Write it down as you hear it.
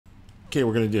Okay,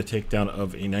 we're going to do a takedown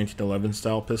of a 1911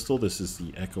 style pistol. This is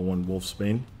the Echo1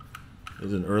 Wolfsbane.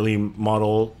 It's an early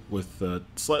model with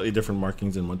slightly different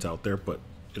markings than what's out there, but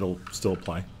it'll still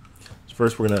apply. So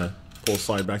first we're going to pull the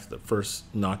slide back to the first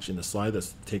notch in the slide.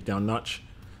 That's the takedown notch.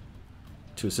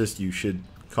 To assist, you should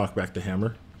cock back the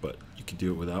hammer, but you can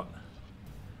do it without.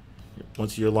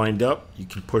 Once you're lined up, you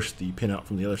can push the pin out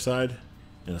from the other side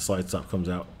and the slide stop comes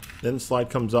out. Then the slide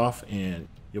comes off and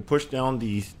you'll push down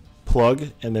the plug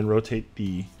and then rotate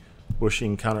the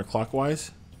bushing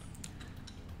counterclockwise.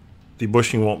 The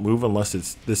bushing won't move unless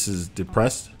this is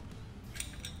depressed,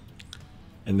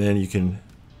 and then you can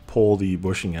pull the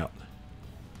bushing out.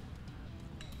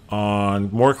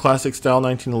 On more classic style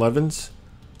 1911s,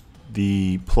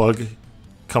 the plug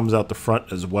comes out the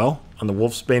front as well. On the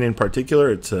Wolfsbane in particular,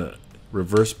 it's a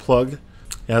reverse plug.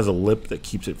 It has a lip that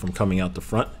keeps it from coming out the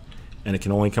front, and it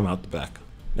can only come out the back.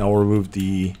 Now we'll remove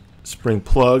the spring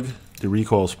plug, the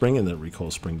recoil spring, and the recoil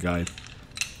spring guide,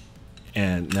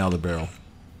 and now the barrel.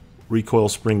 Recoil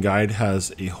spring guide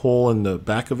has a hole in the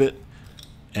back of it,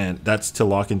 and that's to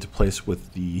lock into place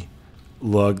with the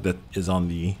lug that is on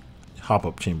the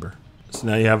hop-up chamber. So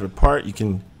now you have it apart. You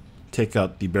can take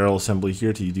out the barrel assembly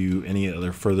here to do any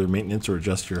other further maintenance or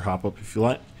adjust your hop-up if you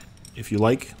like. If you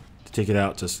like to take it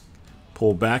out, just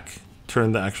pull back,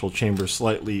 turn the actual chamber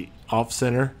slightly off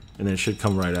center, and then it should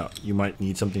come right out. You might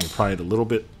need something to pry it a little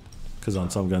bit because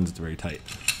on some guns it's very tight.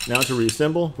 Now to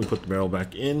reassemble, we put the barrel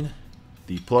back in,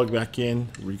 the plug back in,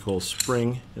 recoil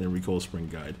spring, and then recoil spring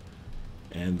guide.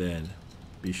 And then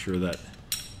be sure that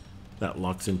that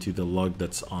locks into the lug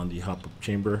that's on the hop-up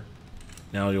chamber.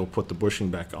 Now you'll put the bushing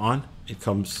back on. It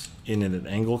comes in at an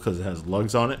angle because it has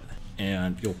lugs on it,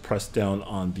 and you'll press down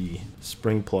on the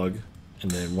spring plug,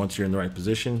 and then once you're in the right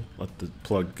position, let the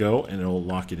plug go and it'll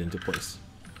lock it into place.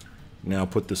 Now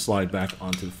put the slide back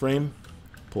onto the frame,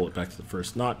 pull it back to the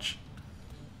first notch,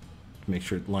 make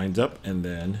sure it lines up, and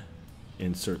then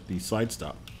insert the slide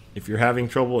stop. If you're having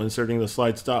trouble inserting the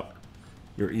slide stop,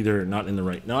 you're either not in the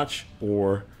right notch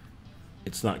or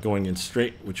it's not going in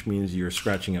straight, which means you're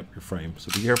scratching up your frame. So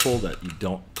be careful that you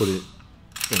don't put it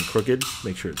in crooked.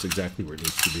 Make sure it's exactly where it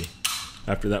needs to be.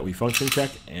 After that, we function check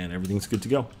and everything's good to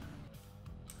go.